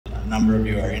number of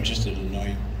you are interested in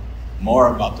knowing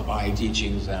more about the Baha'i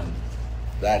teachings, and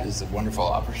that is a wonderful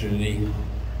opportunity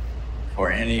for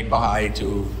any Baha'i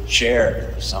to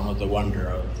share some of the wonder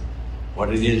of what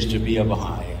it is to be a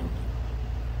Baha'i and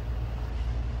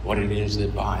what it is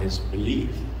that Baha'is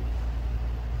believe.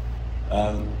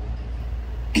 In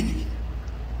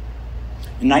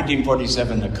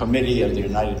 1947, a committee of the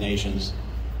United Nations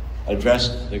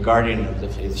addressed the guardian of the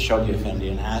faith, Shoghi Effendi,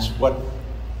 and asked, what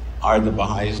are the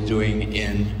Baha'is doing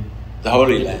in the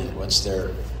Holy Land? What's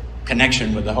their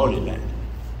connection with the Holy Land?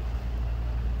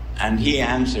 And he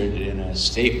answered in a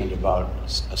statement about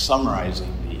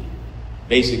summarizing the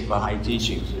basic Baha'i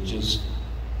teachings, which is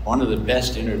one of the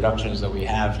best introductions that we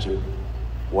have to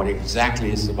what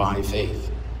exactly is the Baha'i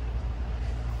faith.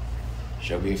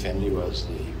 Shoghi Effendi was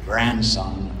the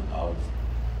grandson of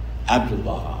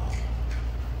Abdullah,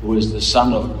 who was the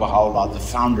son of Baha'u'llah, the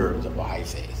founder of the Baha'i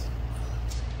faith.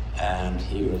 And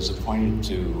he was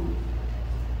appointed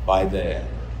by the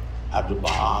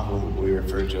Abdullah, who we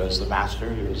refer to as the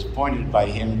master, he was appointed by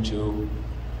him to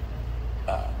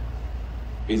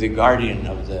be the guardian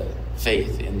of the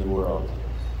faith in the world.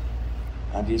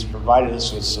 And he's provided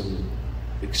us with some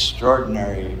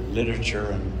extraordinary literature,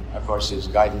 and of course his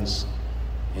guidance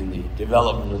in the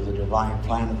development of the divine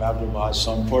plan of Abdullah is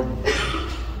so important.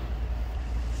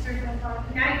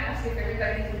 Can I ask if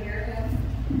everybody can hear him?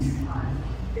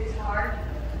 It's hard.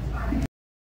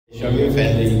 Shoghi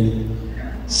Effendi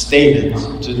stated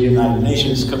to the United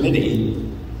Nations Committee,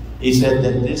 he said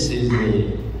that this is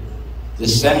the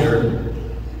center,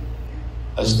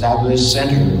 established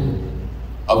center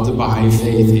of the Baha'i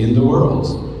faith in the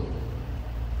world,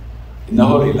 in the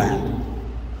Holy Land,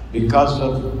 because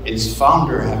of its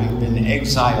founder having been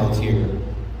exiled here,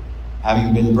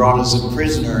 having been brought as a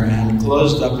prisoner and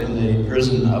closed up in the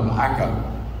prison of Akka,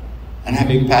 and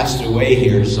having passed away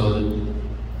here so that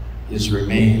his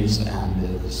remains and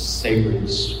the sacred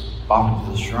spot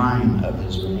of the shrine of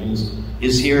his remains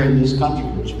is here in this country,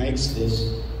 which makes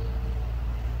this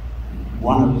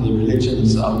one of the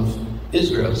religions of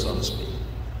Israel, so to speak.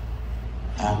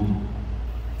 And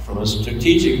from a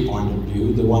strategic point of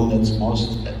view, the one that's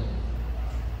most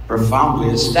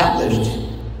profoundly established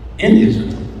in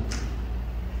Israel.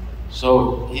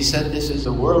 So he said this is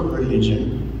a world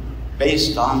religion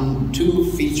based on two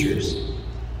features.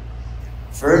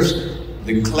 First,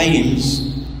 the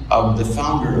claims of the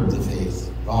founder of the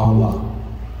faith, Baha'u'llah,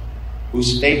 who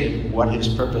stated what his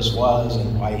purpose was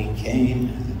and why he came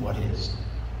and what his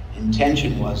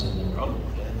intention was in the world.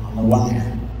 On the one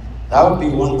hand, that would be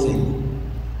one thing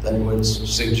that would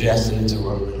suggest that it's a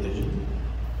world religion,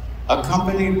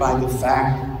 accompanied by the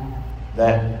fact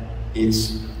that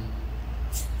its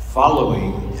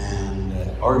following and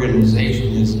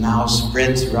organization is now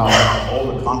spread throughout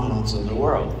all the continents of the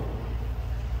world.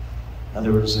 In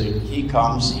other words, he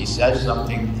comes, he says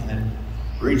something, and it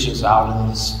reaches out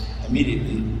and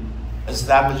immediately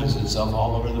establishes itself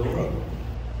all over the world.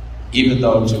 Even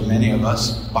though to many of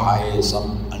us, Baha'i is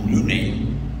a new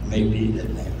name, maybe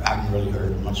that they haven't really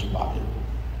heard much about it.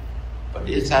 But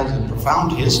it has a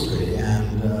profound history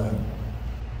and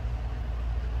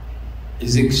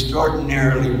is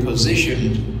extraordinarily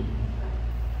positioned,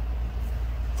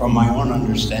 from my own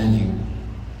understanding,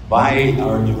 by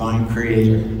our divine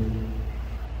creator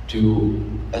to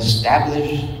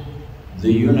establish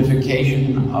the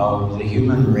unification of the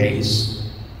human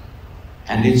race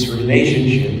and its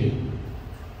relationship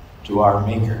to our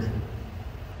Maker.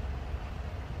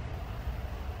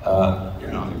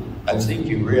 I think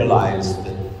you realize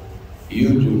that you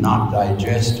do not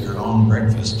digest your own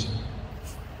breakfast.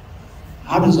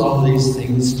 How does all these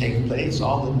things take place?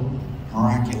 All the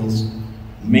miraculous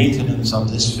maintenance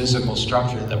of this physical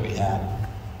structure that we have.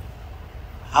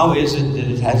 How is it that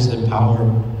it has the power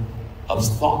of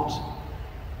thought,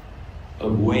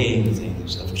 of weighing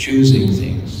things, of choosing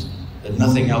things that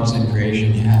nothing else in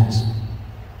creation has?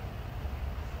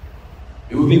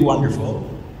 It would be wonderful,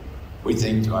 we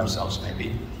think to ourselves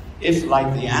maybe, if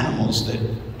like the animals that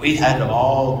we had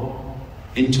all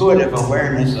intuitive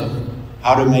awareness of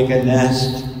how to make a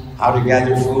nest, how to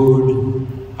gather food,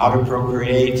 how to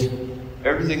procreate,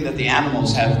 everything that the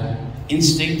animals have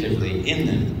instinctively in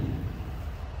them.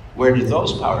 Where do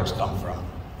those powers come from?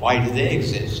 Why do they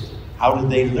exist? How do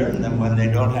they learn them when they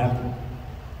don't have them?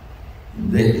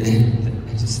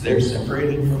 They're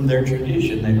separated from their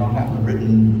tradition. They don't have a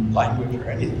written language or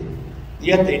anything.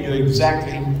 Yet they do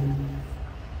exactly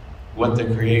what the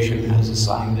creation has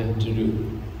assigned them to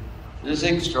do. This is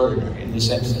extraordinary in the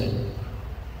sense that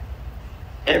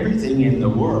everything in the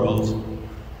world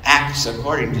acts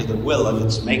according to the will of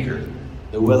its maker,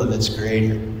 the will of its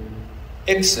creator,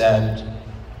 except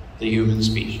the human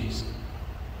species.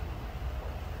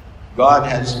 God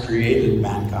has created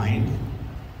mankind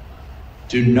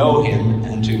to know him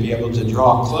and to be able to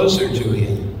draw closer to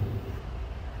him.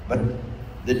 But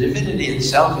the divinity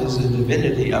itself is the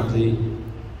divinity of the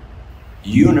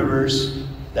universe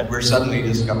that we're suddenly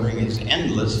discovering is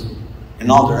endless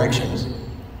in all directions.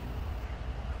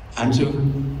 And to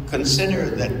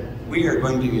consider that we are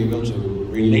going to be able to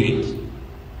relate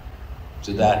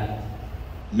to that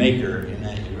maker in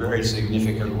a very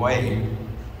significant way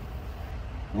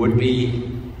would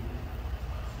be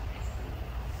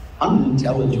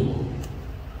unintelligible,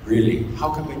 really. How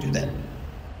can we do that?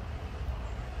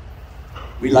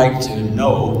 We like to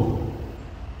know,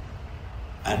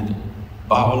 and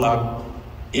Baha'u'llah,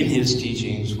 in his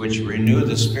teachings, which renew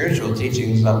the spiritual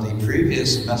teachings of the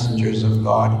previous messengers of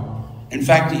God, in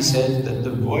fact, he said that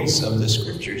the voice of the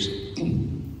scriptures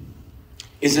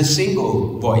is a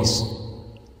single voice.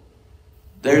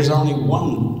 There's only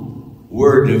one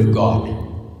word of God,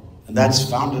 and that's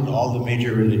found in all the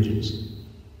major religions.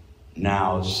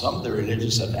 Now, some of the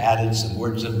religions have added some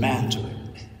words of man to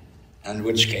it, in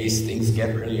which case things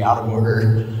get really out of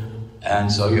order.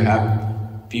 And so you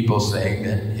have people saying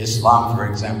that Islam, for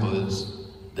example, is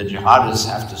the jihadists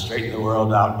have to straighten the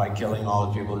world out by killing all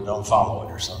the people that don't follow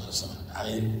it or something. I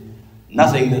mean,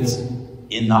 nothing that's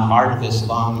in the heart of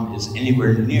Islam is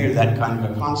anywhere near that kind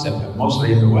of a concept, but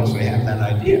mostly in the West we have that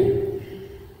idea.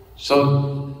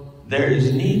 So there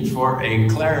is need for a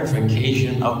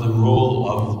clarification of the role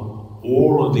of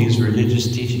all of these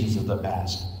religious teachings of the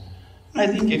past. And I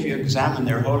think if you examine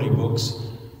their holy books,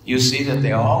 you see that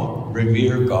they all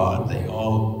revere God, they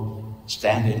all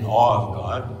stand in awe of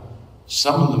God.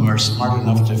 Some of them are smart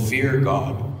enough to fear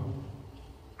God.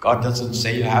 God doesn't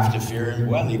say you have to fear him.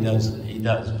 Well, he does,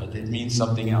 but it means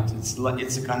something else.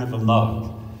 It's a kind of a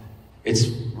love. It's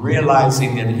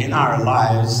realizing that in our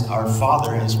lives, our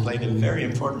Father has played a very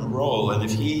important role, and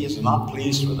if he is not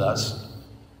pleased with us,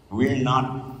 we're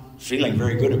not feeling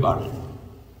very good about it.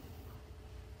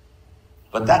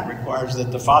 But that requires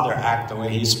that the Father act the way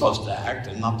he's supposed to act,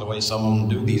 and not the way some of them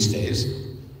do these days.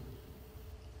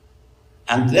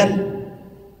 And then,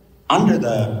 under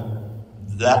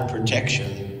that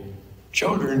protection,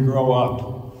 children grow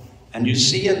up. And you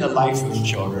see in the life of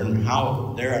children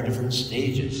how there are different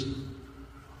stages.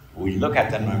 We look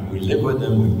at them and we live with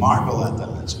them, we marvel at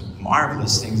them. It's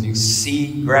marvelous things. You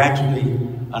see gradually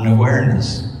an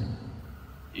awareness.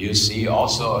 You see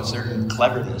also a certain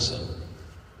cleverness of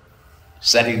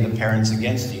setting the parents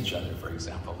against each other, for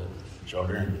example. That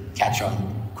children catch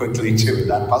on quickly to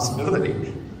that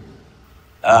possibility.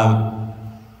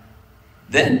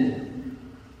 Then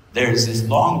there's this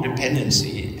long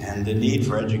dependency and the need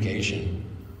for education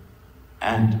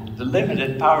and the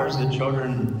limited powers that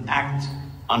children act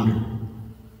under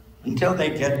until they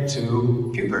get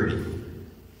to puberty.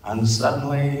 And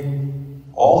suddenly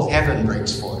all heaven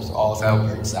breaks forth, all hell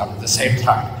breaks out at the same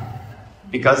time.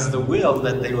 Because the will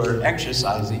that they were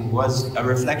exercising was a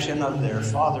reflection of their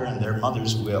father and their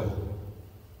mother's will.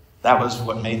 That was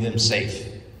what made them safe,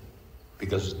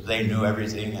 because they knew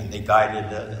everything and they guided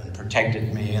and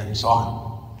protected me and so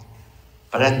on.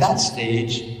 But at that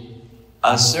stage,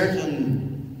 a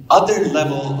certain other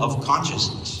level of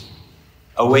consciousness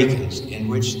awakens in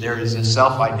which there is a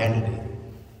self-identity.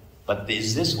 But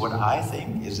is this what I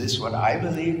think? Is this what I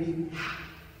believe?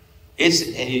 It's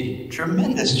a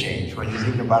tremendous change when you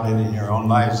think about it in your own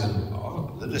lives and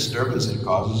the disturbance it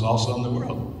causes also in the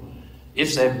world.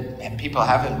 If people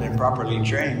haven't been properly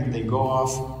trained, they go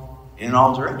off in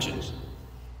all directions.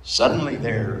 Suddenly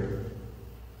they're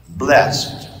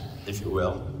blessed, if you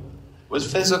will, with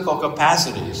physical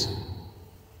capacities,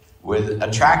 with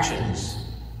attractions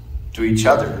to each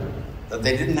other that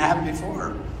they didn't have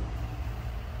before.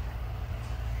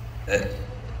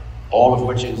 All of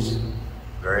which is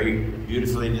very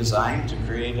beautifully designed to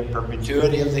create a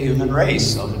perpetuity of the human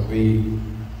race, so that we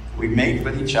mate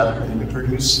with each other and we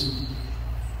produce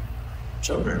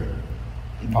children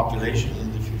and population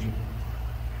in the future.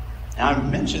 Now I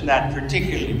mention that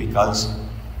particularly because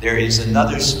there is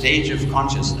another stage of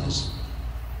consciousness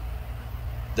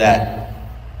that,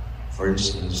 for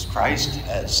instance, Christ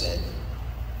has said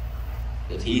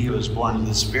that he who is born of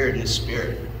the Spirit is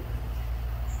Spirit,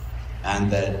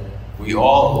 and that we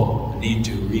all need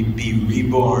to be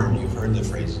reborn. You've heard the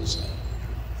phrases.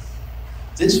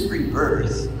 This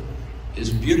rebirth is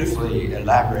beautifully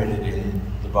elaborated in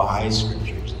the Baha'i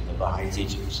scriptures and the Baha'i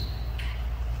teachings,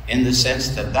 in the sense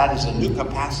that that is a new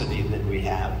capacity that we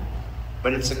have,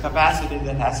 but it's a capacity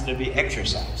that has to be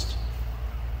exercised.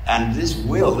 And this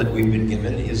will that we've been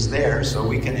given is there so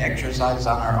we can exercise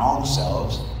on our own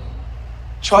selves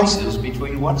choices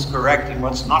between what's correct and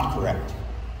what's not correct.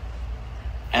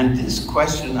 And this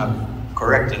question of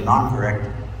correct and non-correct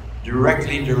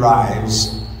directly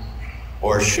derives,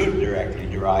 or should directly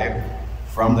derive,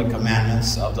 from the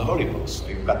commandments of the Holy Books. So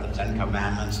you've got the Ten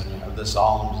Commandments, and you have the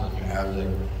Psalms, and you have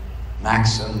the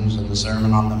Maxims, and the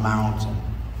Sermon on the Mount, and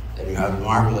then you have the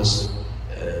marvelous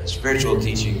spiritual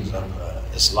teachings of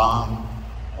Islam.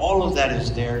 All of that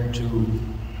is there to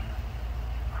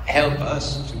help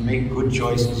us to make good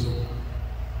choices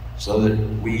so that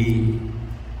we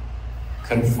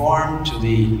conform to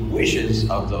the wishes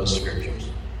of those scriptures.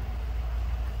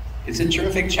 It's a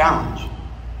terrific challenge,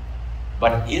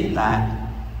 but in that,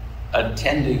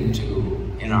 attending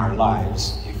to in our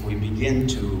lives, if we begin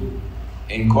to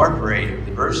incorporate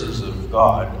the verses of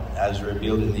God as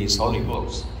revealed in these holy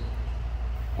books,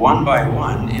 one by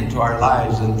one into our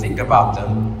lives and think about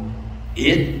them,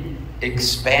 it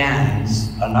expands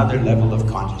another level of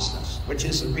consciousness, which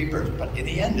is a rebirth. But in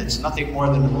the end, it's nothing more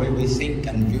than the way we think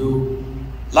and view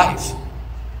life.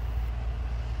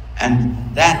 And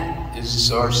that is the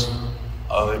source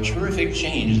of a terrific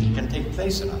change that can take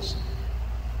place in us.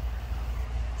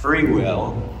 Free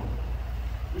will,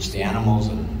 which the animals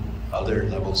and other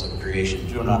levels of creation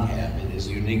do not have, it is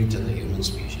unique to the human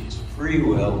species. Free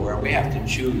will, where we have to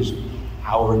choose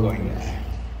how we're going to act.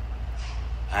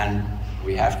 And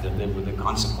we have to live with the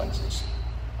consequences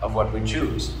of what we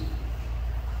choose.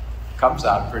 It comes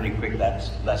out pretty quick. That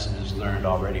lesson is learned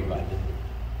already by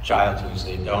the child who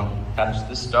say, don't touch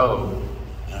the stove.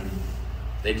 And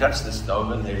they touch the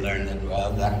stove and they learn that,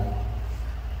 well, that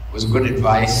was good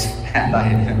advice, and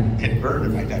I get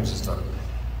burned if I touch the stove.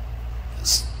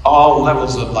 All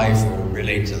levels of life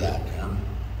relate to that.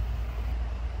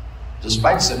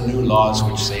 Despite some new laws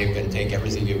which say you can take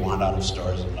everything you want out of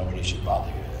stores and nobody should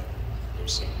bother you,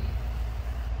 there's some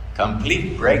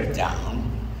complete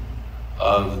breakdown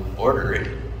of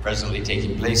order presently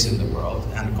taking place in the world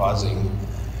and causing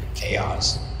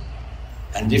chaos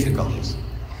and difficulties.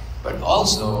 But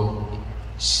also,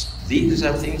 these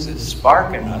are things that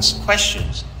spark in us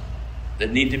questions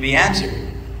that need to be answered.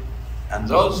 And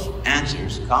those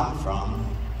answers come from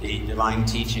the divine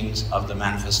teachings of the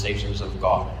manifestations of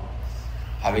God.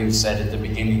 Having said at the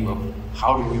beginning, well,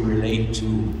 how do we relate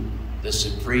to the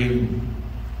supreme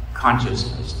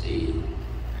consciousness, the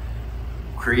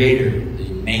creator, the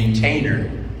maintainer,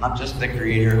 not just the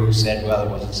creator who said, well, it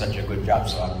wasn't such a good job,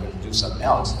 so I'm going to do something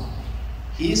else.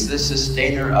 He's the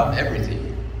sustainer of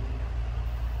everything.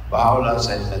 Baha'u'llah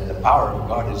says that the power of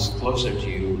God is closer to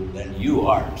you than you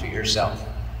are to yourself.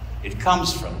 It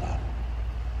comes from that.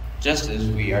 Just as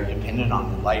we are dependent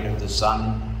on the light of the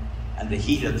sun and the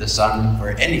heat of the sun for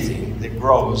anything that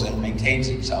grows and maintains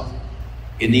itself.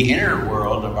 In the inner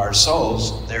world of our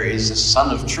souls, there is a sun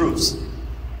of truth.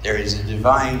 There is a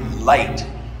divine light.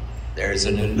 There is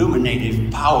an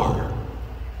illuminative power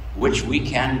which we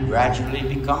can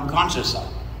gradually become conscious of.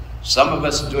 Some of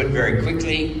us do it very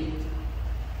quickly.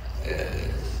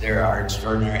 There are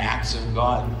extraordinary acts of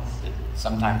God.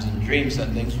 Sometimes in dreams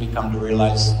and things we come to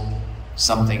realize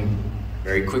something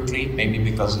very quickly, maybe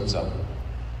because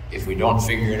if we don't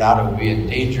figure it out, it will be a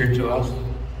danger to us.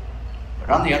 But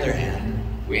on the other hand,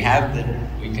 we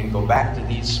can go back to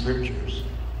these scriptures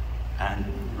and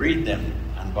read them.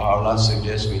 And Baha'u'llah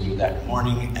suggests we do that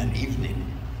morning and evening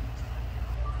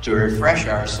to refresh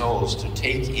our souls, to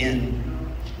take in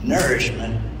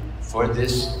nourishment for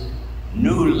this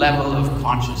new level of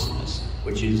consciousness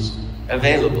which is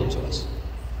available to us.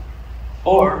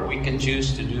 Or we can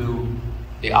choose to do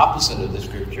the opposite of the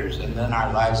scriptures, and then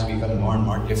our lives become more and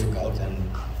more difficult, and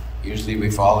usually we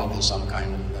fall into some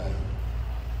kind of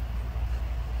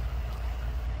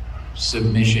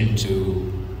submission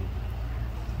to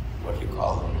what you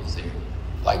call them,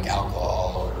 like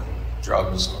alcohol or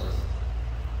drugs or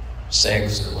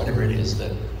sex or whatever it is,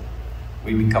 that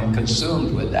we become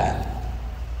consumed with that,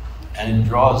 and it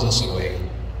draws us away.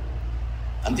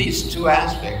 And these two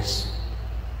aspects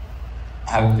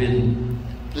have been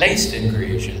placed in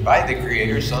creation by the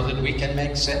Creator so that we can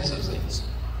make sense of things.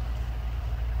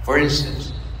 For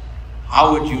instance,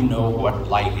 how would you know what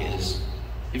light is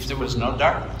if there was no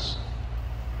darkness?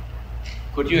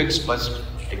 Could you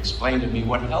explain to me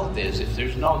what health is if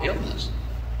there's no illness?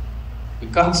 The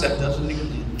concept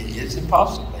it's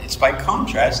impossible. It's by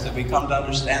contrast that we come to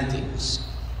understand things.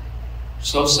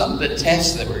 So some of the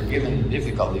tests that we're given, the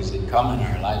difficulties that come in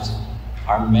our lives,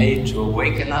 are made to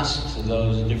awaken us to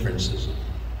those differences,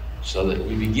 so that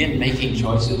we begin making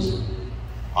choices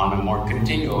on a more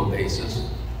continual basis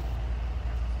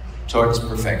towards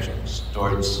perfections,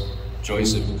 towards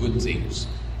choice of good things.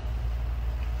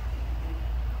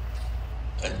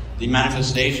 the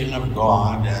manifestation of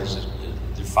God as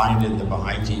defined in the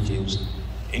Baha'i teachings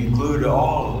include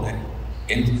all,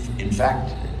 in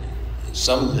fact,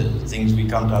 some of the things we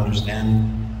come to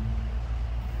understand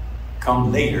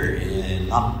come later,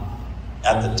 not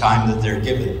at the time that they're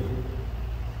given.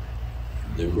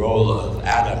 The role of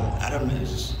Adam. Adam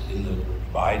is, in the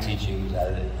Baha'i teachings,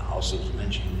 as also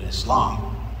mentioned in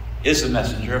Islam, is the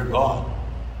messenger of God.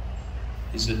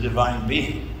 He's a divine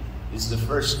being. He's the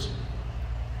first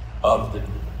of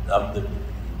the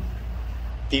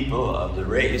people of the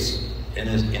race in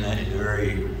a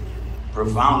very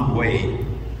profound way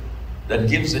that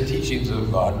gives the teachings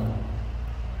of God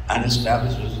and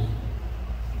establishes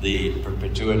the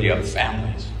perpetuity of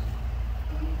families.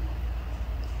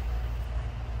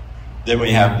 Then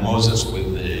we have Moses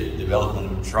with the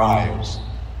development of tribes,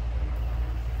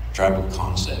 tribal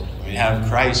concept. We have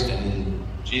Christ, and in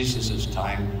Jesus'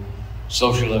 time,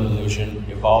 social evolution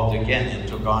evolved again and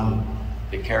took on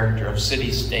the character of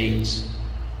city-states,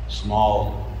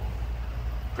 small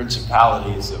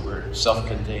principalities that were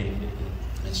self-contained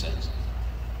in a sense.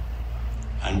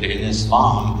 And in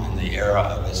Islam, in the era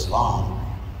of Islam,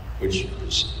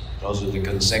 those are the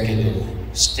consecutive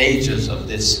stages of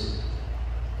this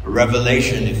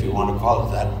revelation, if you want to call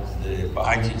it that. The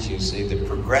Baha'i teachings say the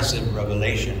progressive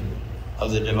revelation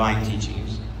of the divine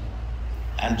teachings.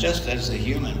 And just as the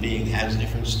human being has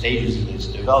different stages in its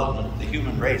development, the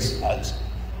human race has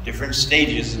different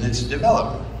stages in its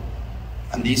development.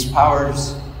 And these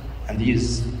powers and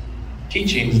these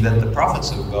teachings that the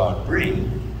prophets of God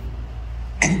bring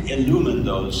illumine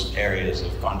those areas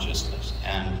of consciousness.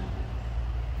 And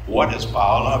what has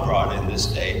Baha'u'llah brought in this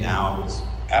day now is,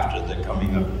 after the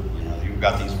coming of, you've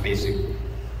got these basic,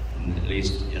 at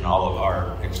least in all of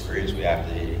our experience, we have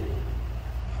the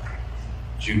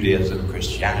Judaism,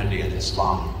 Christianity, and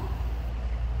Islam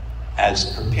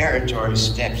as preparatory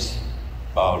steps,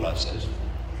 Baha'u'llah says,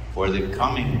 for the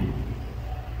coming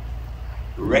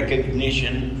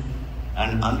recognition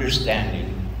and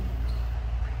understanding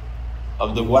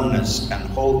of the oneness and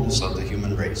wholeness of the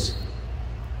human race.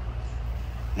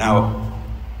 Now,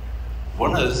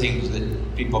 one of the things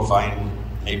that people find,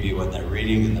 maybe when they're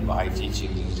reading in the Baha'i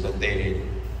teachings, is that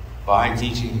Baha'i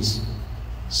teachings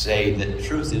say that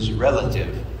truth is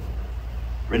relative.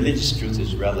 Religious truth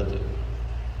is relative.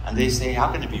 And they say,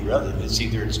 how can it be relative? It's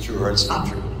either it's true or it's not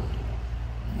true.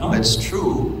 No, it's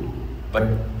true,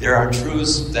 but there are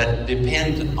truths that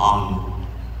depend on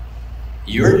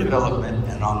your development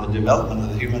and on the development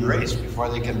of the human race before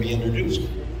they can be introduced.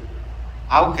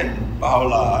 How can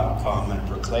Baha'u'llah come and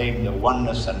proclaim the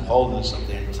oneness and wholeness of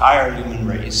the entire human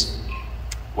race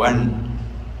when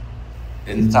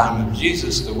in the time of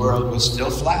Jesus the world was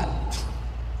still flat?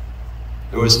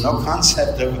 There was no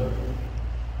concept of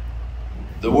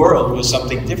the world was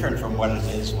something different from what it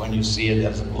is when you see it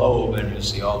as a globe and you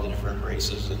see all the different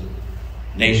races and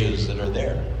nations that are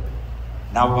there.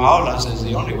 Now Baha'u'llah says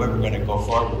the only way we're going to go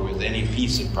forward with any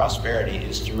peace and prosperity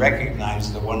is to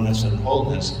recognize the oneness and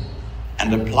wholeness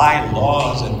and apply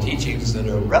laws and teachings that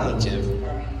are relative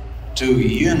to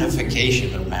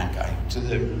unification of mankind, to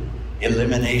the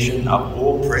elimination of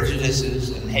all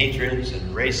prejudices and hatreds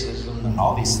and racism and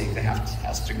all these things that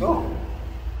has to go.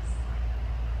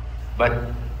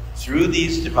 But through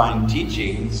these divine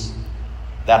teachings,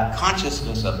 that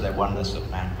consciousness of the oneness of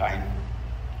mankind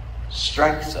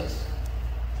strikes us.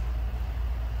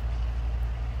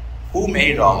 Who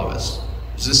made all of us?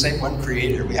 It's the same one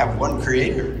creator. We have one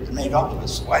creator that made all of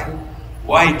us.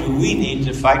 Why do we need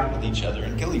to fight with each other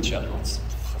and kill each other? What's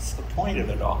the point of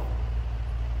it all?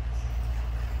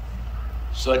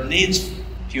 So it needs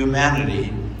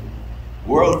humanity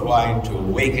worldwide to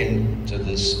awaken to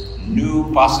this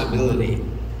new possibility.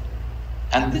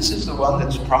 And this is the one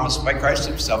that's promised by Christ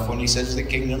himself when he says the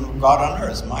kingdom of God on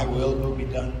earth, my will be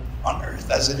done on earth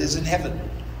as it is in heaven.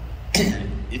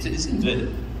 It isn't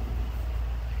the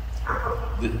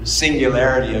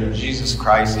singularity of Jesus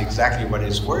Christ, exactly what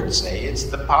his words say. It's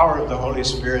the power of the Holy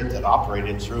Spirit that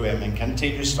operated through him and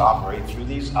continues to operate through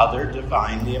these other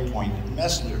divinely appointed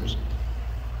messengers.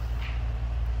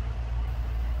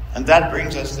 And that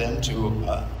brings us then to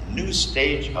a new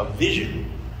stage of vision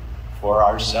for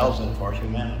ourselves and for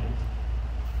humanity.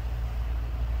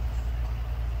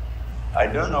 I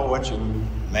don't know what you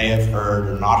may have heard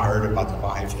or not heard about the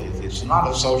Baha'i faith. It's not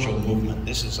a social movement.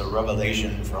 This is a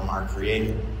revelation from our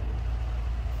Creator.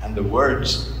 And the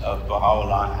words of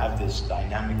Baha'u'llah have this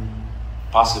dynamic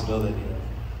possibility of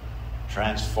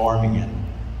transforming and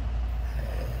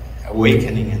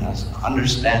awakening in us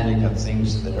understanding of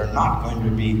things that are not going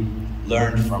to be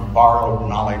learned from borrowed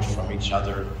knowledge from each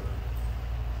other,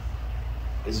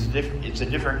 It's a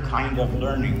different kind of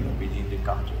learning that we need to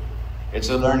come to. It's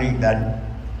a learning that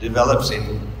develops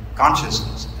in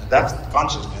consciousness. And that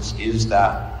consciousness is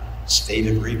that state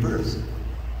of rebirth.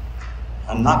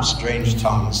 And not strange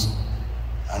tongues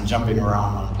and jumping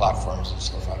around on platforms and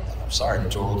stuff like that. I'm sorry, I'm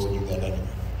too old to do that anyway.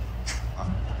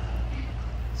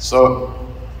 So,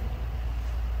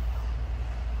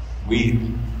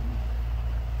 we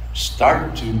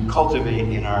start to cultivate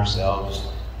in ourselves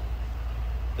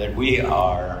that we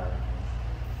are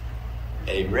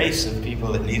a race of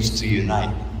people that needs to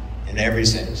unite in every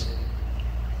sense.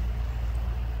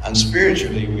 And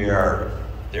spiritually,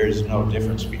 there is no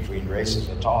difference between races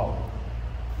at all.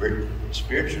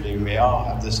 Spiritually, we all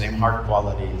have the same heart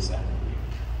qualities, and we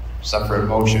suffer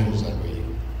emotions, and we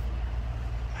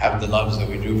have the loves that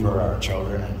we do for our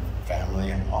children and family,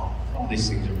 and all these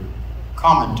things are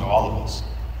common to all of us.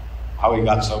 How we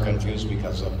got so confused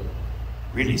because of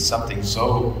really something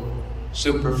so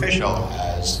superficial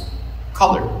as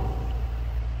color.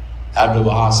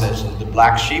 Abdu'l-Baha says, do the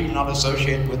black sheep not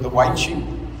associate with the white sheep?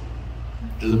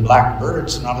 Do the black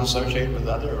birds not associate with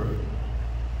other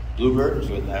bluebirds,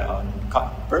 with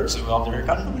birds of all different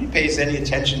colors? Nobody pays any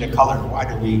attention to color. Why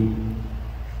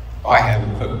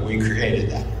haven't we created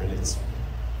that? Really?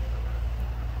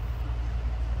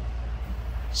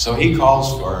 So he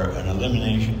calls for an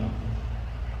elimination.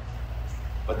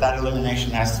 But that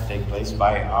elimination has to take place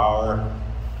by our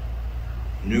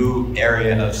new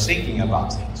area of thinking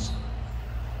about things.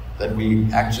 That we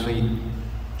actually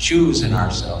choose in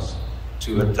ourselves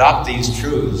to adopt these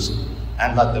truths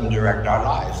and let them direct our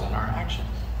lives and our actions.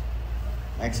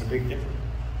 Makes a big difference.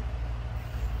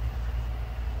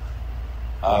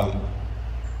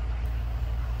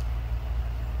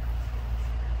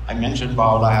 I mentioned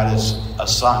Baha'u'llah had a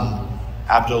son,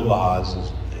 Abdu'l-Baha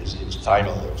is his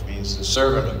title, which means the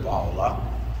servant of Baha'u'llah.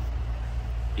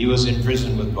 He was in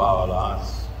prison with Baha'u'llah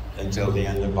until the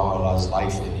end of Baha'u'llah's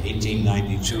life in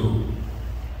 1892.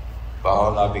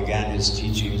 Baha'u'llah began his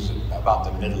teachings about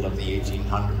the middle of the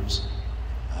 1800s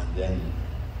and then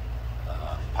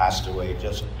passed away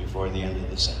just before the end of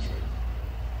the century.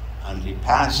 And he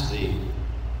passed the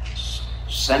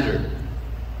center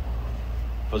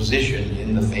position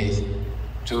in the faith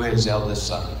to his eldest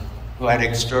son, who had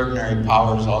extraordinary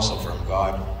powers also from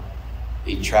God.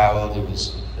 He traveled, he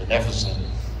was a beneficent,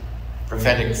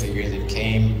 prophetic figure that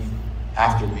came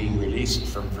after being released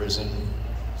from prison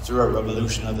through a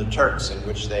revolution of the Turks in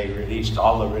which they released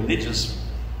all the religious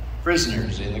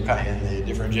prisoners in the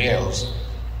different jails.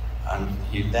 And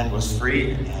he then was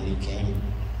free, and he came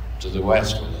to the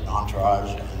West with an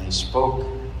entourage, and he spoke,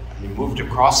 and he moved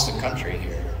across the country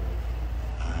here.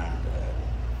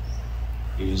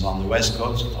 He was on the West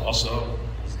Coast also.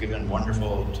 He's given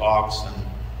wonderful talks, and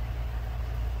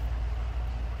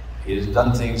he has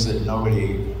done things that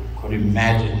nobody could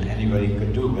imagine anybody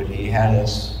could do, but he had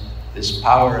this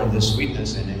power and this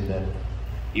sweetness in him that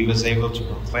he was able to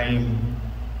proclaim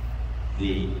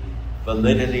the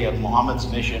validity of Muhammad's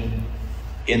mission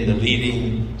in the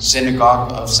leading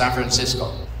synagogue of San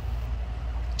Francisco,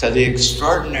 to the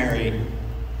extraordinary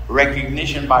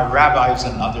recognition by rabbis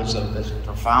and others of this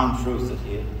profound truth that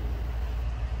he had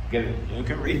given. You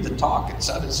can read the talk, it's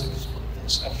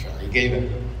exceptional. He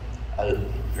gave a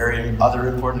very other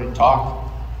important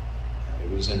talk. He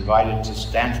was invited to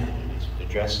Stanford, and he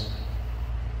addressed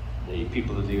the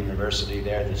people of the university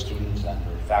there, the students and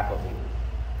the faculty,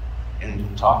 in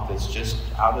a talk that's just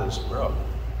out of this world,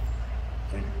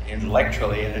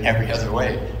 intellectually and in every other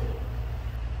way.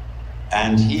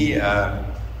 And he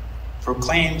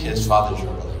proclaimed his father's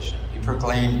revelation. He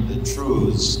proclaimed the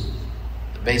truths,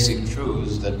 the basic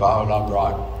truths that Baha'u'llah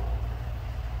brought,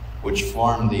 which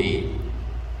form they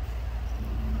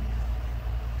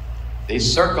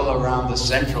circle around the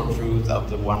central truth of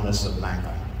the oneness of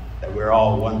mankind, that we're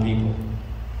all one people,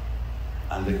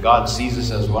 and that God sees us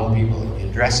as one people, He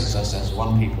addresses us as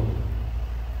one people.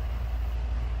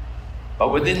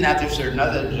 But within that, there's certain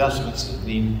other adjustments that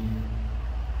need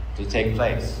to take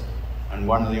place. And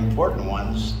one of the important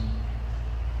ones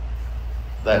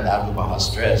that Abdu'l-Baha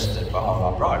stressed, that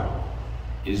Baha'u'llah brought,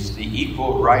 is the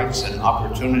equal rights and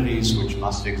opportunities which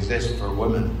must exist for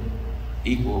women,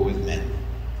 equal with men,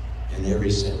 in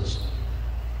every sense.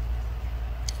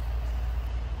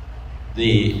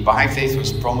 The Baha'i faith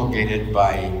was promulgated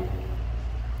by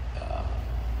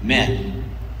men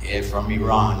from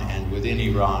Iran and within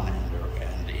Iran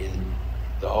and in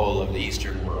the whole of the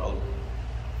Eastern world.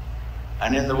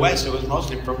 And in the West, it was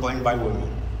mostly proclaimed by women.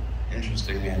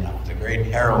 Interestingly enough, the great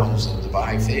heroines of the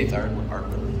Baha'i faith are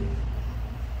women.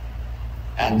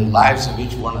 And the lives of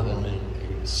each one of them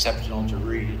are exceptional to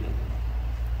read and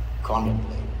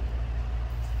contemplate.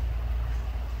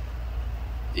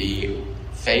 The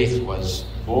faith was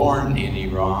born in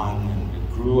Iran and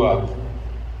it grew up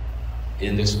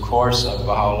in this course of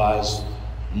Baha'u'llah's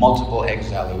multiple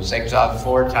exile. He was exiled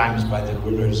 4 times by the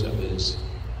rulers of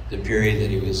the period that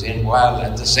he was in, while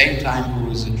at the same time he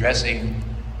was addressing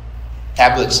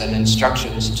tablets and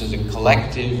instructions to the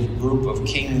collective group of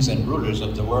kings and rulers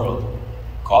of the world,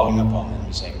 calling upon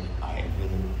them, saying, I have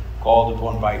been called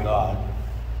upon by God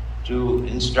to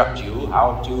instruct you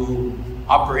how to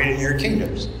operate in your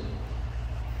kingdoms.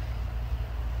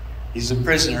 He's a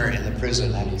prisoner in the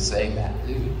prison, and he's saying that.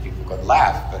 People could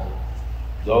laugh, but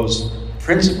those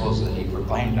principles that he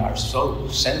proclaimed are so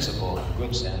sensible and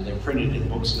good, and they're printed in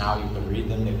books now. You can read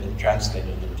them. They've been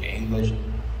translated into English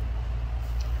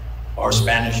or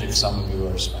Spanish, if some of you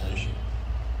are Spanish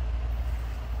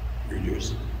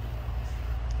readers.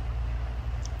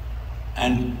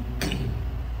 And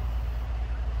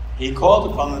he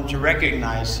called upon them to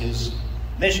recognize his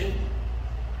mission.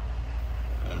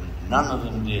 And none of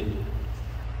them did.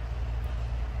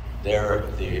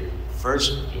 The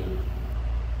first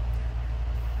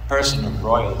person of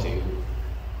royalty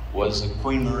was the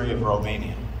Queen Marie of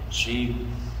Romania. She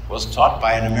was taught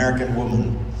by an American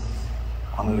woman,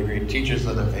 one of the great teachers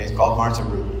of the faith, called Martha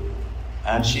Root.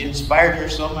 And she inspired her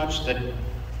so much that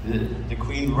the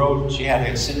Queen wrote, she had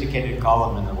a syndicated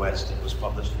column in the West that was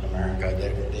published in America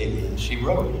daily, and she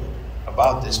wrote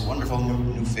about this wonderful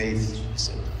new faith. She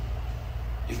said,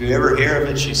 if you ever hear of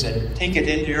it, she said, take it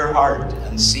into your heart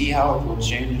and see how it will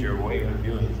change your way of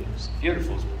viewing things.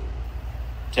 Beautiful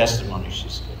testimony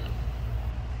she's given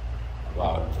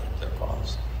about the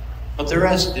cause. But the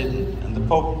rest didn't, and the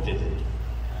Pope didn't,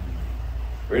 and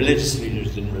religious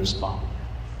leaders didn't respond.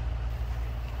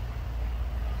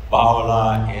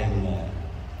 Baha'u'llah, in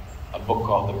a book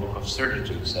called the Book of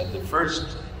Certitude, said the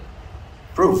first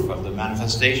proof of the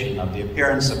manifestation of the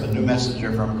appearance of a new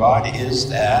messenger from God is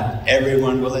that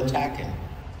everyone will attack him.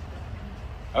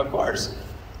 Of course,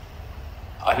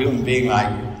 a human being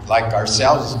like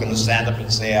ourselves is going to stand up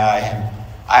and say,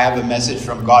 I have a message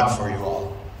from God for you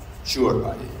all.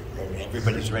 Sure,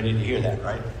 everybody's ready to hear that,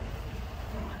 right?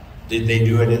 Did they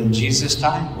do it in Jesus'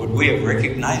 time? Would we have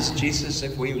recognized Jesus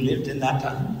if we lived in that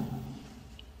time?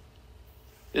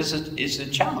 It's a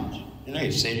challenge. You know,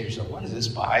 you say to yourself, what is this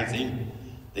Baha'i thing?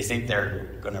 They think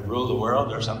they're going to rule the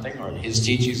world or something, or his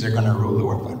teachings are going to rule the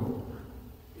world.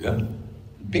 Yeah,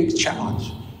 big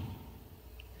challenge.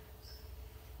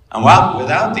 And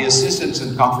without the assistance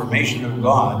and confirmation of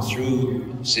God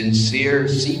through sincere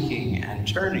seeking and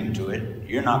turning to it,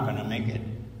 you're not going to make it.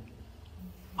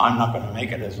 I'm not going to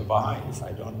make it as a Baha'i if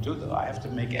I don't do that. I have to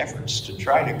make efforts to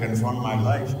try to conform my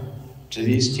life to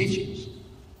these teachings.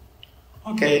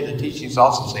 Okay, the teachings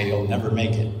also say you'll never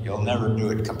make it. You'll never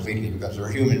do it completely because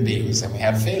we're human beings and we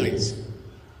have failings.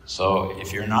 So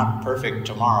if you're not perfect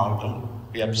tomorrow,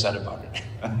 don't be upset about it.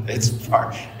 It's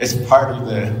part of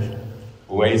the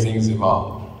way things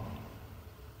evolve.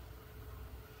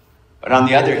 But on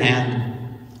the other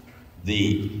hand,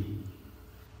 the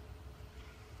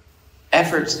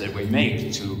efforts that we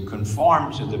make to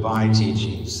conform to the Baha'i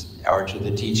teachings, or to the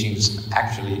teachings,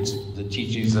 actually the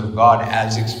teachings of God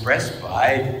as expressed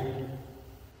by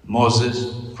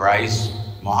Moses, Christ,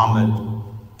 Muhammad,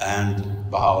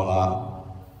 and Baha'u'llah.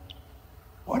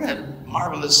 What a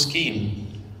marvelous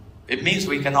scheme. It means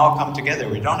we can all come together.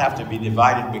 We don't have to be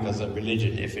divided because of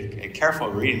religion. If a careful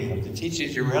reading of the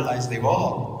teachings, you realize they've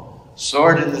all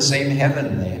soared in the same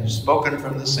heaven. They have spoken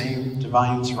from the same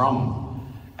divine throne.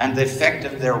 And the effect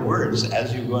of their words,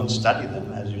 as you go and study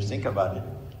them, as you think about it,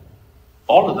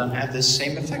 all of them have this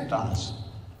same effect on us.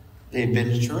 They've been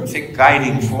a terrific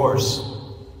guiding force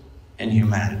in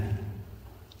humanity.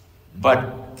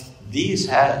 But these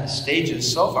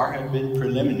stages so far have been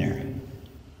preliminary.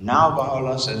 Now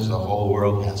Baha'u'llah says the whole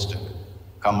world has to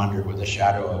come under with the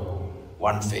shadow of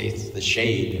one faith, the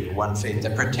shade of one faith, the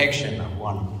protection of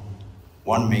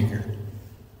one maker.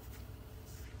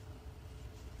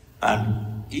 And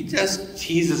he just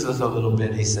teases us a little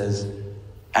bit. He says,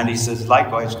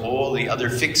 likewise, all the other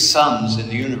fixed suns in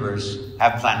the universe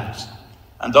have planets.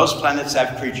 And those planets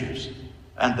have creatures.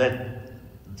 And that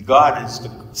God is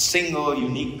the single,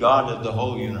 unique God of the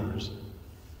whole universe.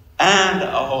 And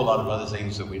a whole lot of other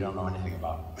things that we don't know anything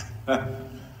about.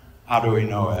 How do we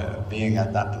know a being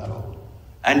at that level?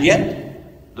 And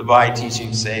yet, the Baha'i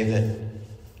teachings say that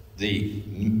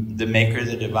the maker,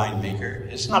 the divine maker,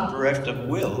 is not bereft of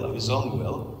will, of his own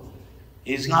will.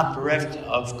 He's not bereft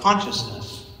of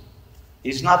consciousness.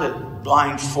 He's not a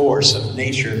blind force of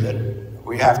nature that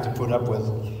we have to put up with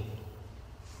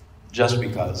just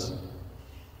because.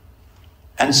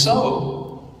 And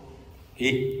so,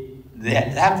 they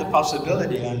have the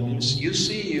possibility, and you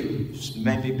see, you've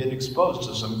maybe been exposed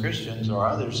to some Christians or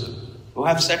others who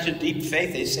have such a deep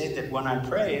faith, they say that when I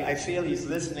pray, I feel he's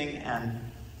listening and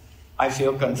I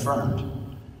feel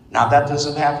confirmed. Now, that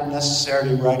doesn't happen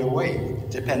necessarily right away. It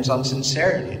depends on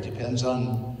sincerity. It depends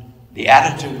on the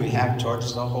attitude we have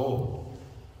towards the whole.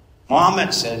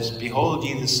 Muhammad says, behold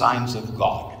ye the signs of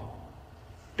God.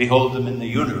 Behold them in the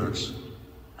universe,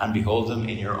 and behold them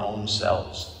in your own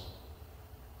selves.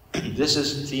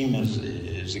 This theme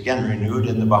is again renewed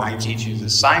in the Baha'i teachings. The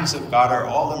signs of God are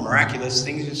all the miraculous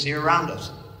things you see around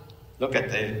us. Look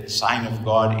at the sign of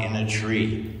God in a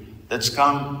tree that's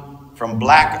come from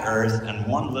black earth and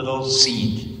one little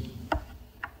seed.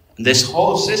 This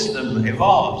whole system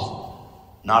evolves.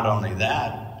 Not only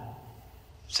that,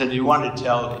 so if you wanted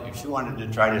to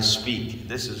try to speak,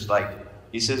 this is like,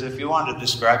 he says, if you want to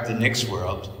describe the next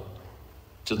world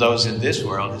to those in this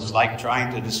world, it's like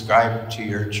trying to describe to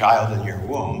your child in your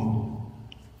womb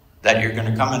that you're going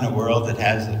to come in a world that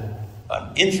has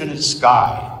an infinite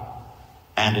sky,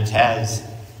 and it has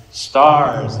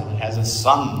stars, and it has a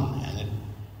sun, and it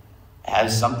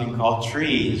has something called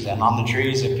trees, and on the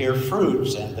trees appear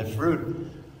fruits, and the fruit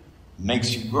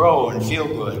makes you grow and feel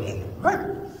good, and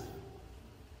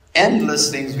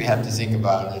endless things we have to think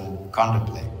about and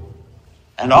contemplate.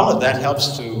 And all of that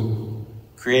helps to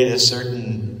create a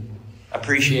certain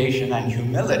appreciation and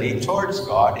humility towards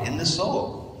God in the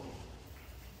soul,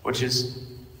 which is,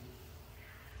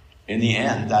 in the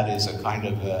end, that is a kind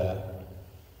of a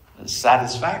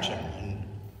satisfaction and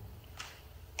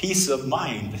peace of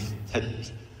mind that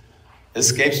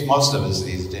escapes most of us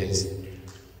these days.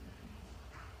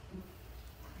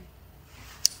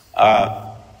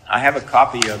 I have a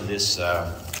copy of this,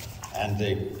 and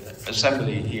the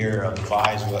assembly here of the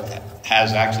Baha'is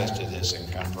has access to this and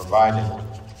can provide it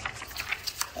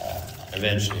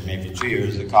eventually, maybe 2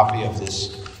 years, a copy of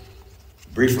this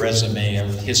brief resume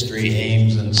of history,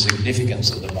 aims, and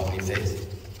significance of the Baha'i faith.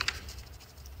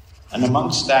 And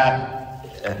amongst that,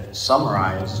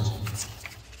 summarized,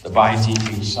 the Baha'i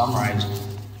teaching summarized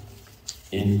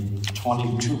in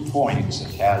 22 points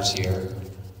it has here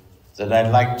that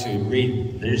I'd like to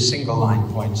read. They're single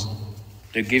line points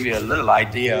to give you a little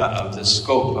idea of the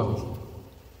scope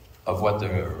of what the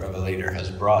Revelator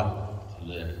has brought.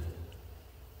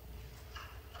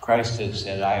 Christ has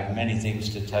said, I have many things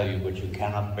to tell you, but you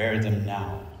cannot bear them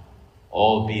now.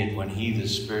 Albeit when he, the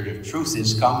Spirit of truth,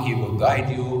 is come, he will guide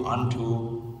you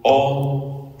unto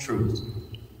all truth.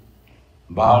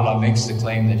 Baha'u'llah makes the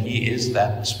claim that he is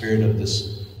that Spirit of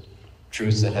this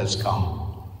truth that has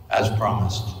come, as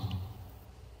promised.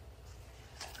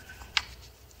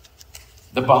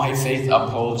 The Baha'i faith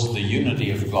upholds the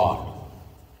unity of God,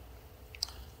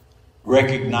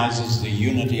 recognizes the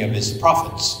unity of his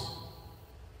prophets,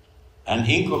 and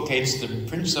inculcates the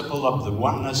principle of the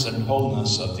oneness and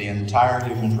wholeness of the entire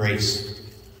human race.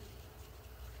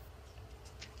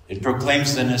 It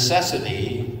proclaims the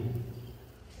necessity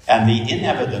and the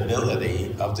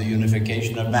inevitability of the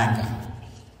unification of mankind.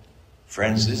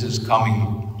 Friends, this is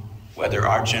coming, whether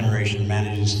our generation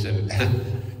manages to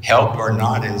help or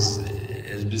not is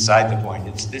beside the point.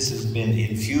 This has been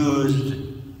infused,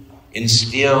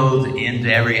 instilled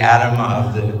into every atom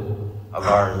of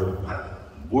our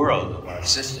world, of our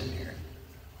system here.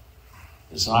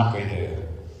 It's not going to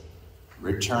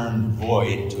return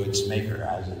void to its maker,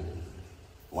 as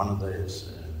one of the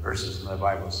verses in the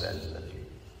Bible says,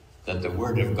 that the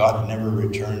word of God never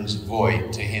returns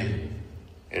void to him.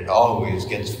 It always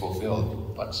gets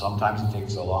fulfilled, but sometimes it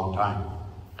takes a long time.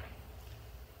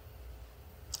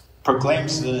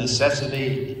 Proclaims the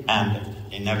necessity and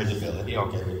inevitability,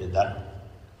 okay, we did that.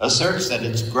 Asserts that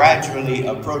it's gradually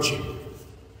approaching.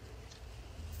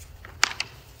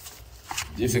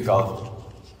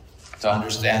 Difficult to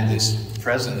understand this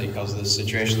presently because the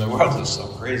situation of the world is so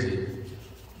crazy.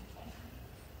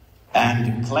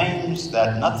 And claims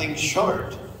that nothing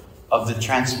short of the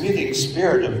transmuting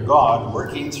Spirit of God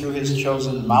working through his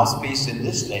chosen mouthpiece in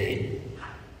this day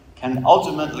can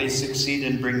ultimately succeed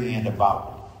in bringing it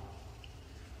about.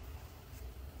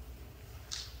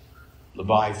 The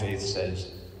Baha'i faith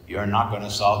says, you're not going to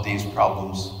solve these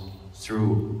problems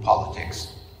through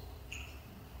politics.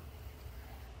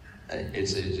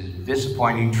 It's a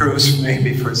disappointing truth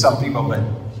maybe for some people, but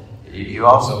you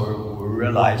also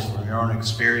realize from your own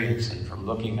experience and from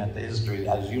looking at the history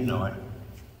as you know it,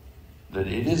 that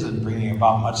it isn't bringing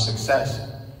about much success.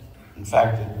 In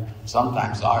fact, it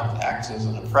sometimes acts as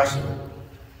an oppressor.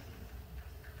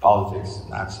 Politics in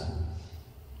that sense.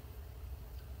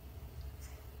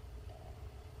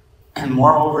 And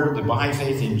moreover, the Baha'i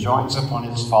faith enjoins upon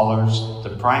its followers the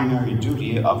primary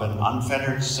duty of an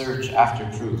unfettered search after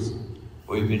truth.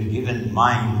 We've been given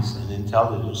minds and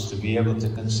intelligence to be able to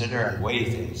consider and weigh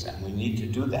things, and we need to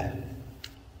do that.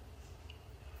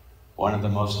 One of the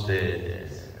most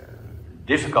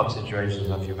difficult situations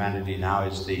of humanity now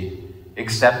is the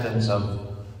acceptance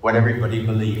of what everybody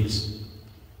believes.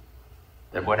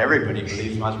 That what everybody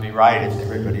believes must be right if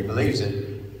everybody believes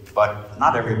it, but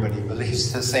not everybody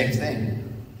believes the same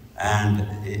thing. And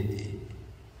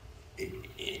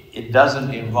it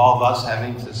doesn't involve us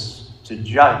having to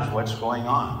judge what's going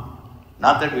on.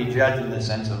 Not that we judge in the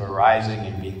sense of arising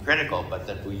and being critical, but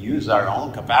that we use our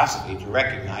own capacity to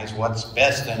recognize what's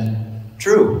best and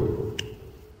true.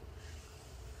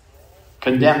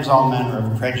 Condemns all manner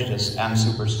of prejudice and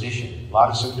superstition. A lot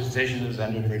of superstition has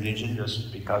entered religion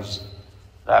just because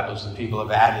that was the people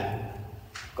have added.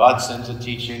 God sends a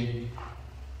teaching.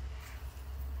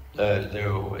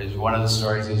 There is one of the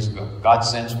stories is God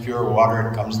sends pure water,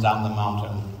 it comes down the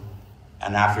mountain,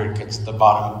 and after it gets to the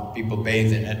bottom, people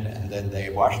bathe in it, and then they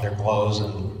wash their clothes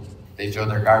and they throw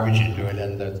their garbage into it,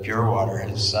 and the pure water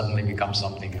has suddenly become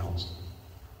something else.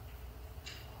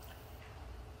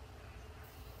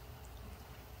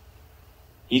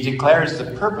 He declares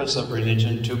the purpose of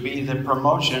religion to be the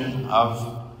promotion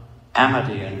of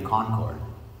amity and concord.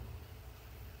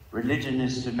 Religion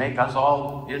is to make us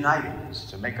all united, is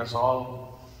to make us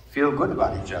all feel good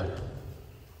about each other.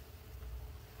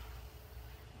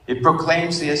 It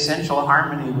proclaims the essential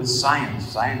harmony with science.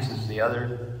 Science is the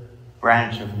other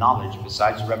branch of knowledge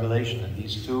besides revelation, and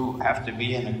these two have to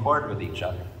be in accord with each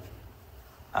other.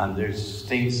 And there's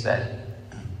things that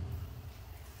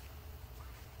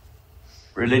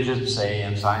religions say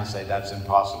and science say that's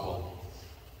impossible.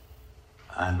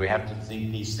 And we have to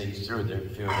think these things through. There are a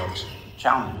few of those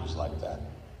challenges like that.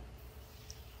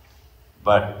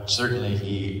 But certainly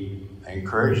he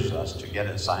encourages us to get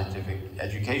a scientific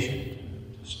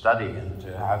education, to study and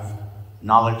to have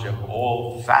knowledge of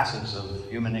all facets of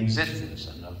human existence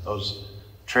and of those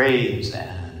trades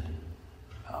and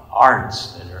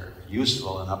arts that are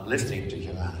useful and uplifting to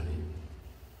humanity.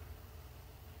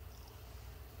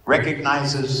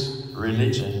 Recognizes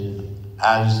religion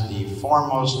as the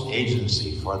foremost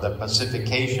agency for the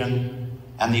pacification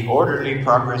and the orderly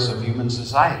progress of human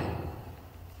society.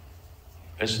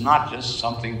 It's not just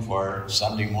something for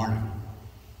Sunday morning.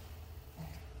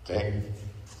 Okay?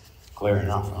 Clear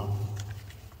enough, huh?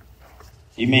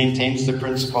 He maintains the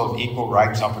principle of equal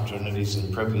rights, opportunities,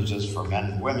 and privileges for men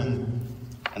and women,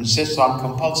 insists on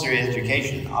compulsory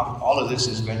education. All of this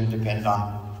is going to depend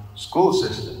on school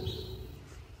systems.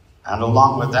 And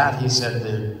along with that, he said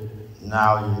that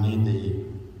now you need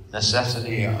the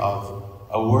necessity of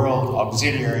a world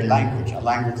auxiliary language, a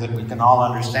language that we can all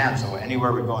understand. So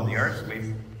anywhere we go on the earth,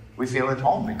 we feel at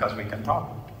home because we can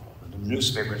talk. The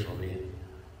newspapers will be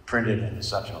printed in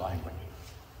such a language.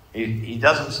 He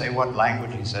doesn't say what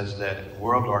language. He says that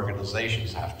world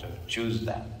organizations have to choose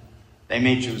that. They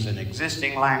may choose an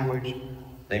existing language.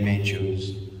 They may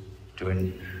choose to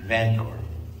invent or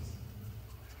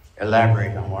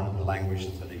elaborate on one of the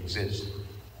languages that exist.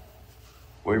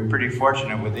 We're pretty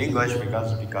fortunate with English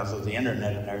because of the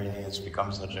internet and everything. It's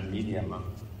become such a medium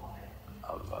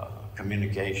of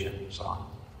communication and so on.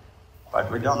 But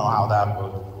we don't know how that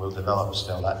will develop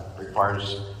still. That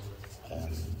requires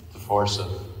the force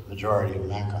of the majority of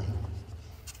mankind.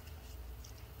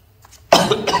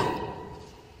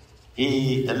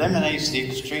 He eliminates the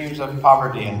extremes of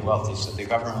poverty and wealth. He said the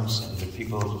governments and the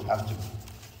people who have to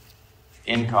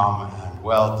income and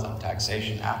wealth and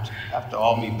taxation have to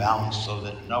all be balanced so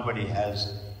that nobody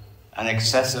has an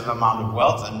excessive amount of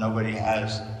wealth and nobody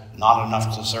has not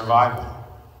enough to survive on.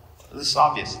 This is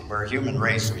obvious. We're a human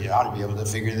race. We ought to be able to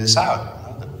figure this out.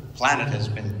 You know, the planet has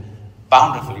been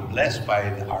bountifully blessed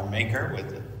by our Maker with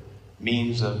the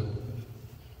means of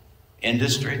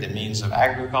industry, the means of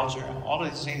agriculture, all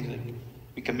of these things that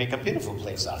we can make a beautiful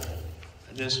place out of it.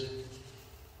 It just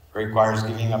requires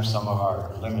giving up some of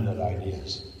our limited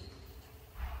ideas.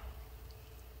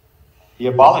 He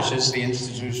abolishes the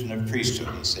institution of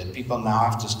priesthood. He said people now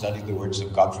have to study the words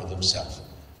of God for themselves.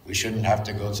 We shouldn't have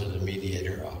to go to the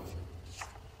mediator of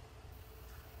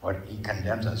what he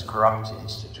condemns as corrupt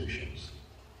institutions.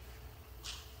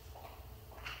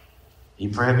 He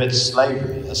prohibits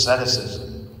slavery,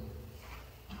 asceticism,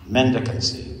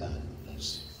 mendicancy,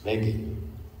 that's begging,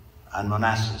 and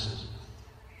monasticism.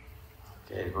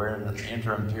 Okay, we're in an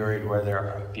interim period where there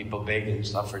are people begging and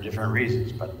stuff for different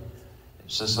reasons, but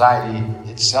society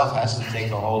itself has to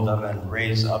take a hold of and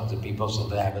raise up the people so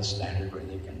they have a standard where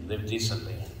they can live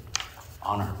decently and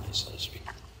honorably, so to speak.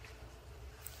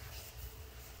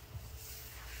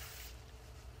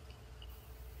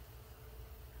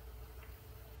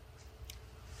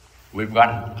 We've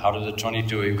gotten, out of the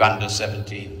 22, we've gotten to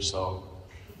 17, so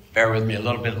bear with me a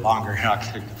little bit longer and I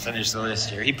can finish the list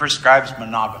here. He prescribes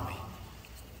monogamy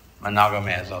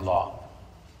as a law.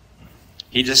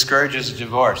 He discourages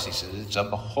divorce. He says it's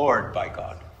abhorred by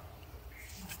God.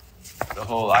 The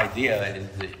whole idea is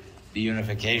the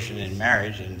unification in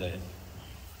marriage and the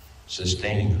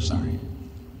sustaining,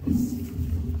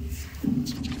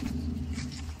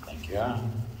 Thank you.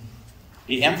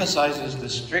 He emphasizes the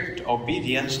strict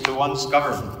obedience to one's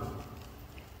government.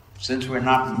 Since we're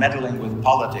not meddling with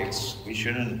politics, we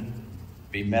shouldn't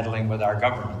be meddling with our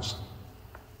governments.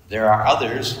 There are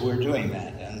others who are doing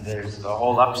that, and there's the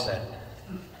whole upset.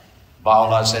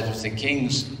 Baha'u'llah said if the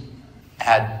kings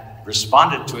had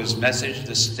responded to his message,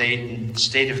 the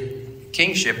state of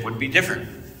kingship would be different.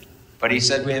 But he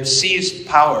said we have seized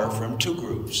power from two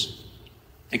groups,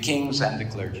 the kings and the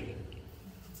clergy,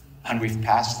 and we've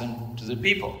passed them to the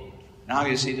people. Now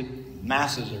you see the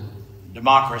masses, or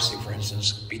democracy, for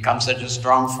instance, become such a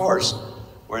strong force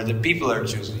where the people are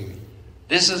choosing.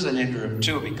 This is an interim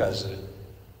too, because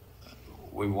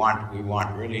we want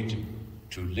really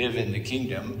to live in the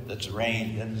kingdom that's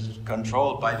reigned and is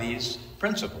controlled by these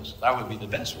principles. That would be the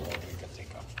best world we could think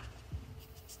of.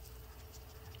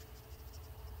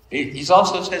 He's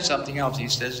also said something else. He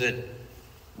says that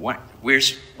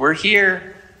we're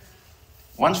here,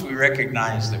 once we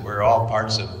recognize that we're all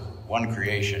parts of one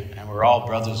creation and we're all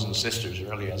brothers and sisters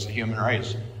really as a human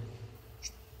race,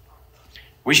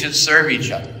 we should serve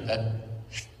each other. That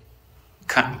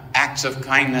acts of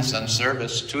kindness and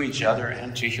service to each other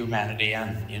and to humanity,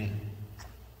 and in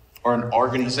an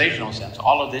organizational sense,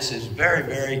 all of this is very,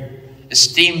 very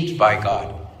esteemed by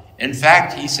God. In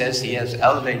fact, he says he has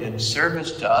elevated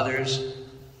service to others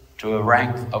to a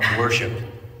rank of worship.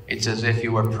 It's as if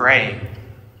you were praying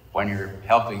when you're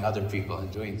helping other people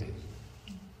and doing things.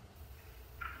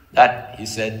 That, he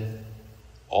said,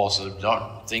 also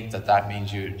don't think that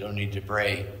means you don't need to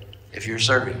pray if you're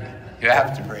serving. You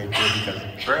have to pray too, because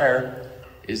prayer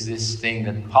is this thing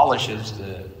that polishes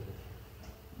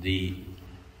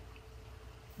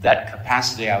that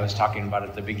capacity I was talking about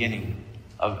at the beginning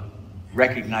of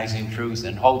recognizing truth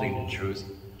and holding the truth.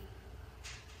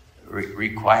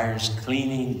 Requires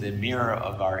cleaning the mirror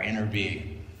of our inner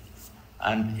being.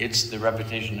 And it's the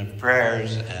repetition of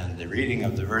prayers and the reading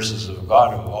of the verses of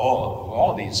God of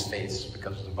all these faiths,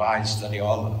 because the Baha'is study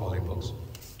all the holy books,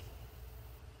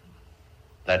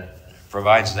 that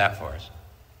provides that for us.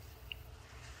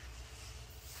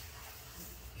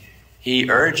 He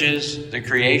urges the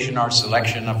creation or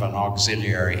selection of an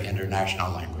auxiliary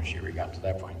international language. Here we got to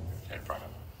that point.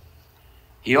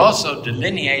 He also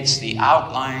delineates the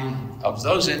outline of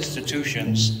those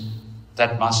institutions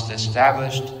that must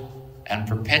establish and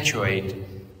perpetuate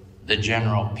the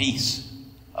general peace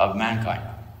of mankind.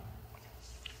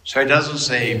 So he doesn't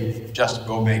say, just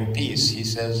go make peace. He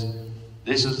says,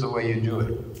 this is the way you do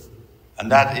it.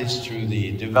 And that is through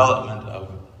the development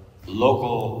of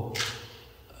local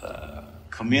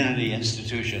community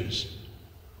institutions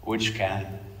which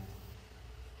can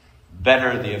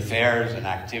better the affairs and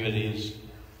activities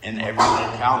in every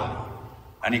locality.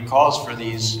 And he calls for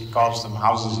these, he calls them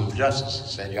houses of justice. He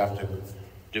said you have to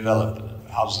develop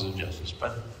houses of justice.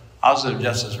 But houses of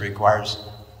justice requires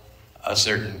a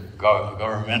certain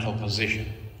governmental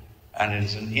position. And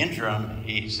as an interim,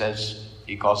 he says,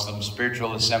 he calls them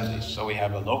spiritual assemblies. So we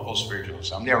have a local spiritual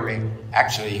assembly. We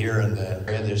actually here in the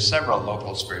area, there's several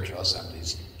local spiritual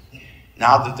assemblies.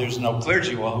 Now that there's no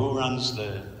clergy, well, who runs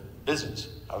the business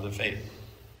of the faith?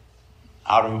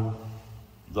 Out of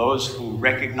those who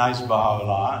recognize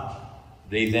Baha'u'llah,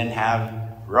 they then have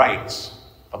rights,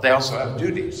 but they also have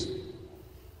duties.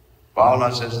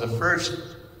 Baha'u'llah says the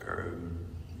first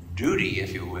duty,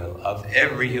 if you will, of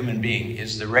every human being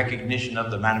is the recognition of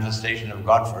the manifestation of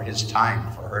God for his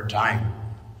time, for her time.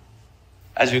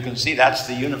 As you can see, that's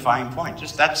the unifying point.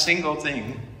 Just that single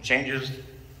thing changes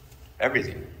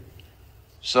everything.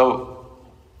 So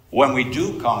when we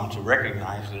do come to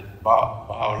recognize that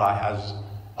Baha'u'llah has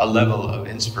a level of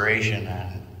inspiration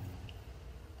and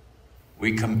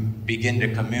we begin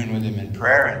to commune with him in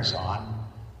prayer and so on,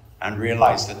 and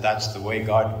realize that that's the way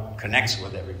God connects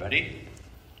with everybody,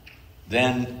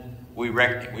 then we've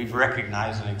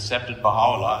recognized and accepted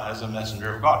Baha'u'llah as a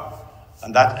messenger of God.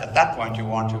 And that at that point you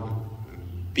want to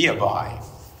be a Baha'i.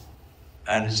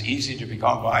 And it's easy to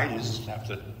become a Baha'i. You just have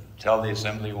to tell the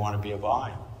assembly you want to be a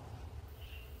Baha'i.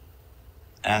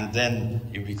 And then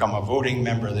you become a voting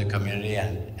member of the community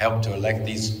and help to elect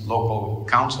these local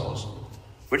councils,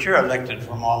 which are elected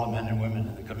from all the men and women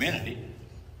in the community,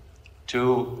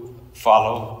 to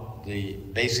follow the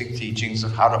basic teachings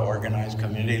of how to organize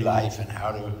community life and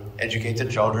how to educate the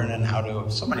children and how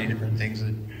to, so many different things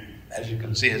that, as you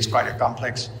can see, it's quite a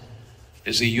complex,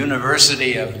 it's a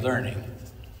university of learning,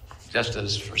 just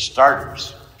as for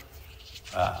starters.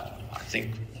 I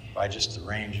think by just the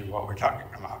range of what we're talking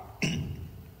about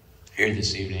here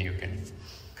this evening, you can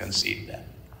conceive that.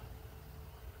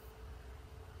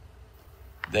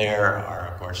 There are,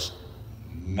 of course,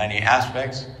 many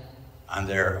aspects, and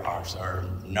there are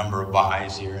a number of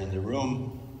Baha'is here in the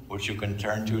room which you can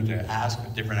turn to ask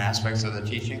different aspects of the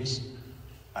teachings,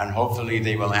 and hopefully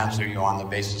they will answer you on the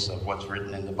basis of what's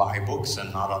written in the Baha'i books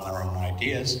and not on their own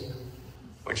ideas,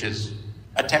 which is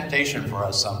a temptation for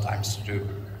us sometimes to do.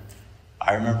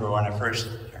 I remember when I first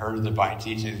heard of the Baha'i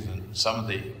teachings, and some of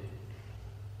the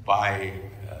Baha'i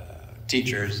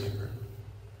teachers that were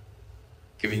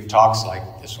giving talks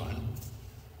like this one,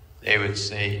 they would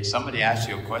say, somebody asks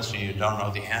you a question you don't know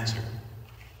the answer.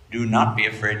 Do not be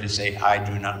afraid to say, I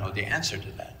do not know the answer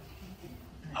to that.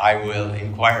 I will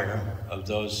inquire of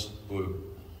those who have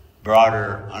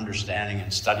broader understanding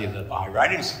and study of the Baha'i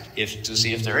writings to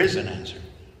see if there is an answer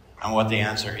and what the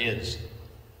answer is.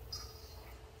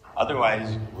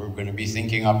 Otherwise, we're going to be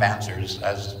thinking up answers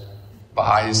as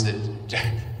Baha'is that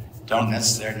don't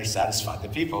necessarily satisfy the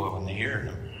people when they hear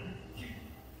them.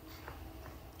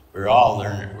 We are all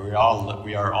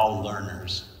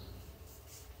learners.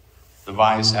 The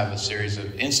Baha'is have a series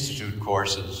of institute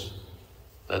courses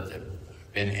that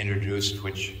have been introduced,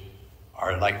 which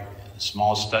are like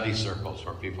small study circles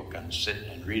where people can sit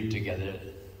and read together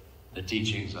the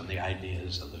teachings and the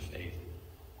ideas of the faith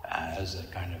as a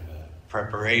kind of a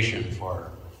preparation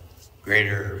for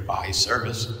greater Baha'i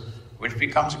service, which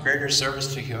becomes a greater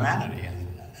service to humanity,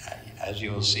 and as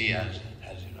you will see as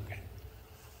you look at it.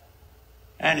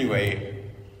 Anyway,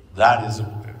 that is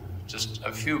just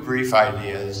a few brief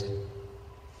ideas.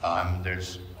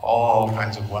 There's all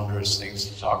kinds of wondrous things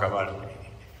to talk about.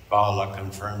 Baha'u'llah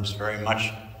confirms very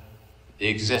much the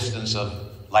existence of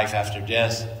life after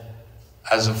death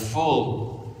as a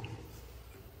full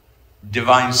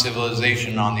divine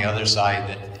civilization on the other side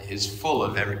that is full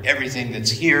of everything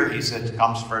that's here, he said,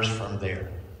 comes first from there.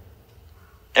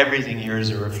 Everything here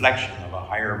is a reflection of a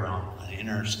higher realm, an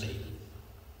inner state.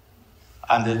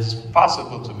 And it's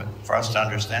possible for us to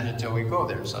understand it till we go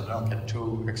there, so don't get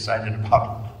too excited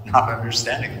about not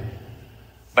understanding it.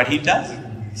 But he does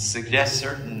suggest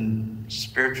certain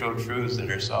spiritual truths that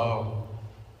are so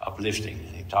uplifting,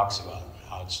 and he talks about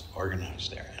how it's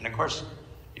organized there. And of course,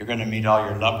 you're going to meet all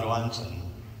your loved ones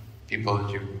and people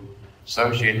that you've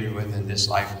associated with in this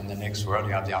life and the next world.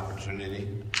 You have the opportunity,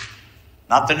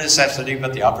 not the necessity,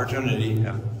 but the opportunity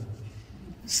of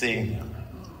seeing them.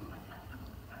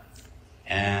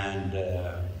 And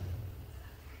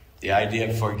the idea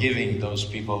of forgiving those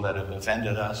people that have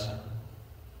offended us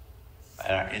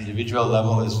at our individual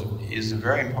level is a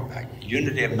very important.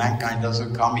 Unity of mankind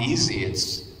doesn't come easy.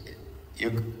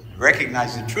 You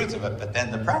recognize the truth of it, but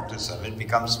then the practice of it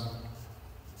becomes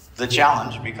the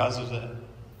challenge because of the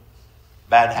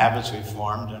bad habits we've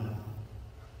formed. And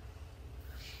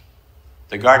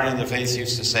the guardian of the faith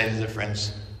used to say to the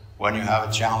friends, when you have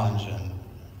a challenge and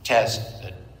test,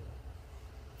 that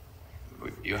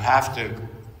you have to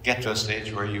get to a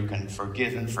stage where you can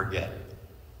forgive and forget.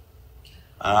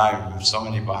 And so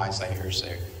many Baha'is I hear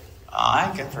say,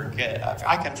 I can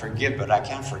forgive, but I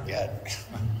can't forget.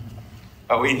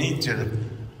 But we need to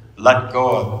let go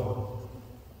of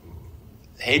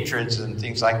hatreds and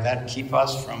things like that, keep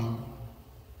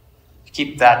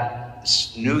that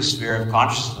new sphere of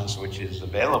consciousness which is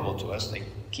available to us, that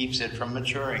keeps it from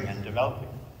maturing and developing.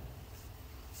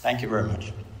 Thank you very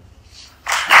much.